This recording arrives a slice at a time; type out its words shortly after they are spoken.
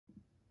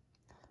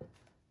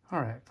All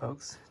right,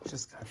 folks,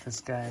 just got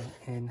this guy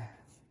in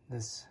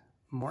this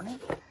morning.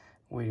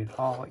 Waited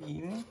all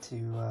evening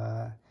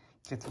to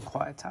get some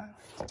quiet time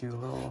to do a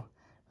little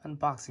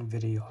unboxing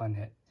video on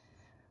it.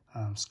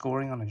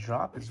 Scoring on a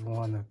drop is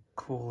one of the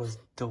coolest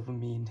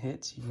dopamine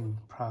hits you can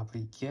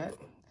probably get.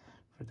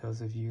 For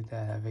those of you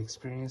that have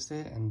experienced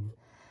it and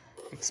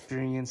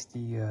experienced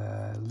the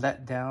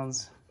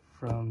letdowns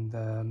from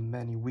the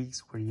many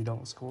weeks where you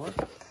don't score.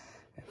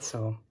 And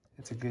so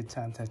it's a good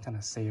time to kind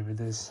of savor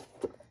this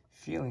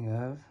feeling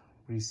of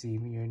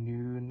receiving your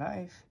new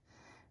knife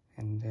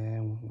and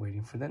then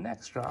waiting for the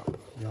next drop.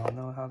 You all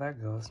know how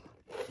that goes.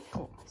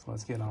 Cool, so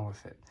let's get on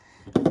with it.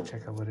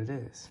 Check out what it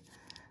is.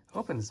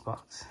 Open this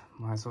box.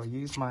 Might as well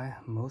use my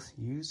most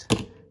used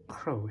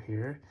crow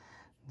here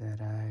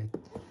that I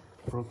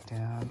broke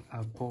down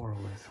a boar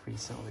with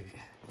recently.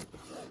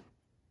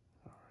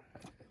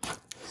 Alright,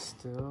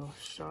 still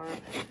sharp.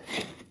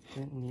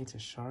 Didn't need to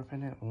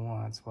sharpen it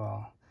once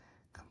while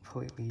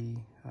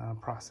completely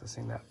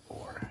processing that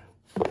boar.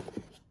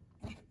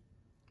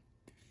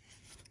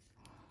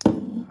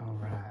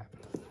 Alright,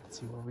 let's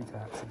see what we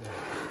got today.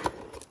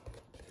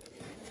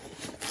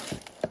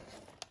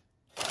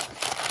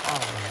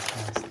 Always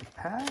nicely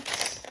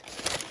packed.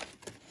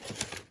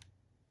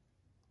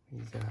 We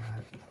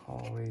got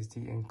always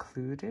the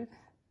included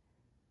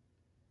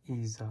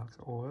Ezox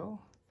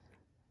oil.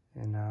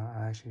 And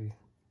I actually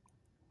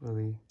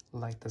really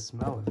like the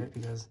smell of it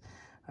because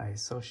I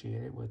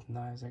associate it with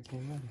knives that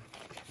came in.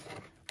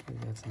 We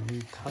got some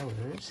new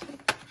colors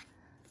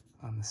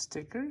on the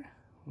sticker.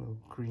 A little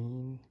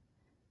green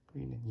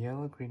and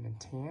yellow, green and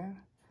tan.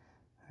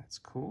 That's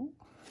cool.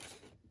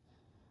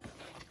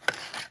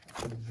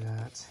 We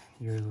got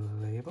your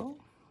label.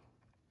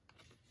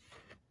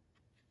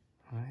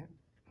 Right,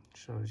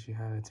 shows you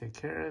how to take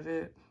care of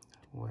it,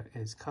 what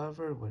is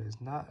covered, what is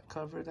not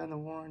covered under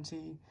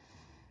warranty,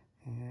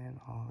 and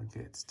all the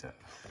good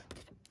stuff.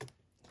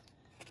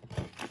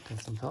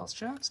 Got some belt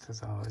straps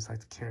because I always like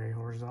to carry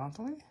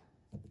horizontally.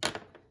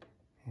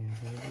 And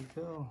here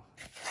we go.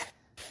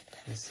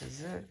 This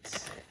is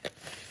it.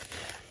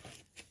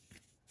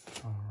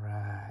 All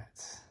right.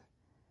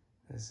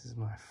 This is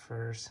my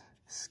first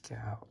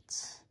Scout.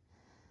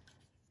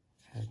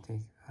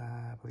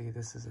 I believe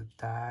this is a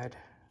dyed.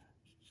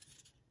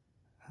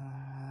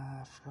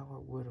 I forgot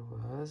what wood it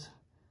was.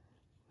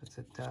 It's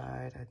a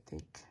dyed, I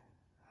think,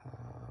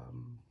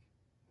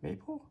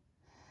 maple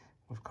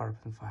with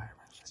carbon fiber.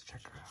 Let's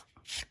check her out.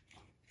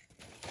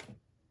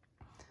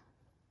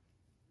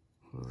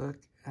 Look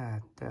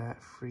at that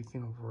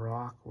freaking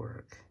rock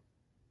work.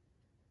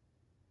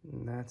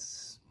 And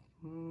that's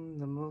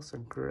the most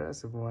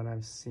aggressive one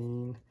I've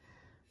seen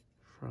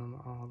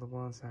from all the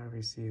ones I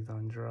received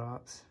on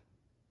drops.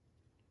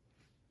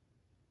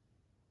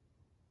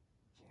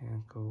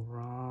 Can't go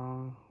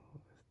wrong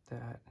with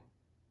that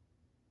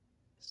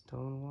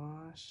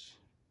stonewash.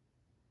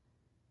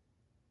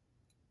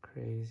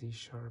 Crazy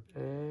sharp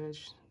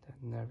edge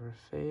that never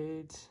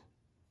fades.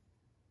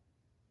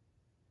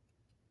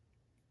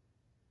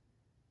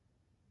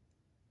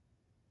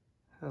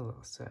 Hello,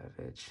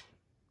 Savage.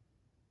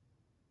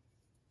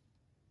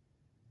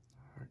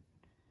 Our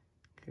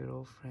good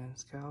old friend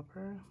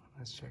scalper.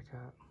 Let's check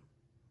out.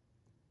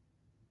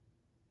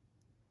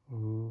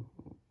 Ooh.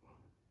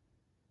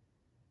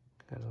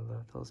 Gotta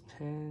love those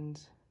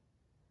pins.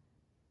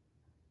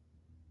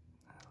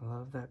 I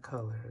love that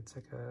color. It's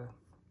like a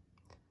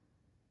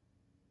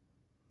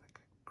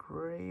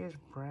grayish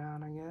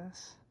brown, I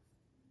guess.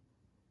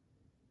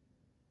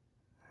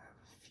 I have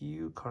a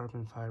few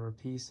carbon fiber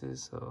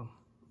pieces, so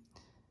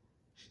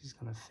she's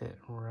gonna fit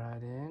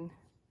right in.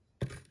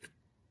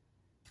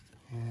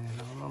 And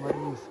I don't know about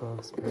you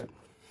folks, but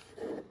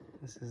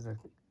this is a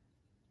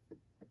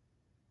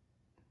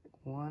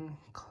one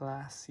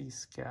classy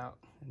Scout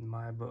in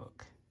my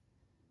book.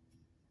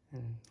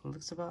 And it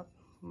looks about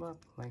the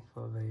length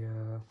of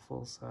a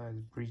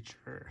full-size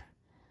breacher.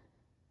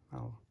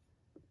 I'll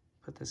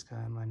put this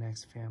guy in my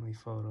next family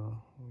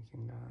photo. We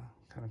can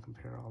kind of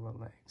compare all the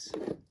lengths.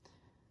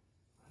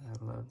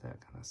 I love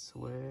that kind of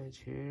swedge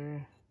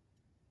here.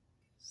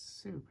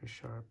 Super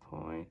sharp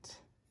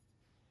point.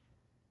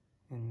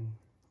 And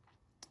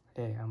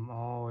hey, I'm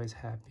always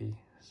happy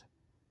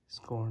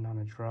scoring on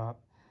a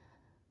drop,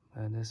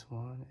 but this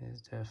one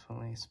is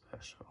definitely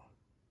special.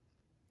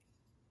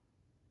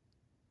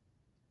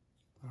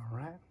 All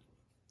right.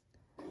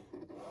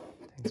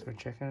 Thanks for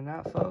checking it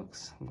out,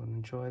 folks. I'm going to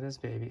enjoy this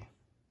baby.